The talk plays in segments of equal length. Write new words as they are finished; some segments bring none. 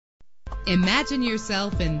Imagine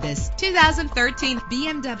yourself in this 2013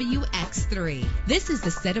 BMW X3. This is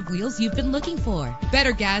the set of wheels you've been looking for.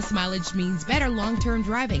 Better gas mileage means better long-term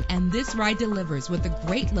driving, and this ride delivers with a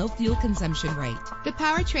great low fuel consumption rate. The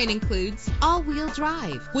powertrain includes all-wheel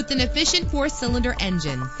drive with an efficient 4-cylinder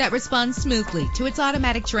engine that responds smoothly to its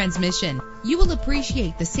automatic transmission. You will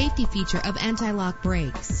appreciate the safety feature of anti-lock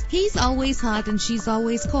brakes. He's always hot and she's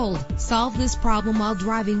always cold. Solve this problem while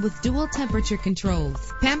driving with dual temperature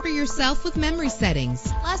controls. Pamper yourself with memory settings.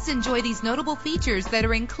 Plus, enjoy these notable features that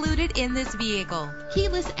are included in this vehicle: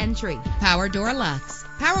 keyless entry, power door locks,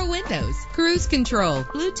 power windows, cruise control,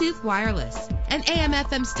 Bluetooth wireless, an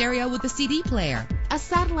AM/FM stereo with a CD player, a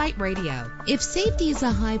satellite radio. If safety is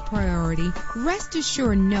a high priority, rest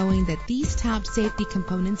assured knowing that these top safety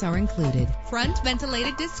components are included: front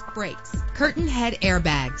ventilated disc brakes, curtain head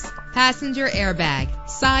airbags, passenger airbag,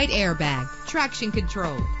 side airbag, traction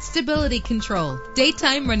control, stability control,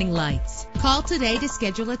 daytime running lights. Call today to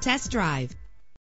schedule a test drive.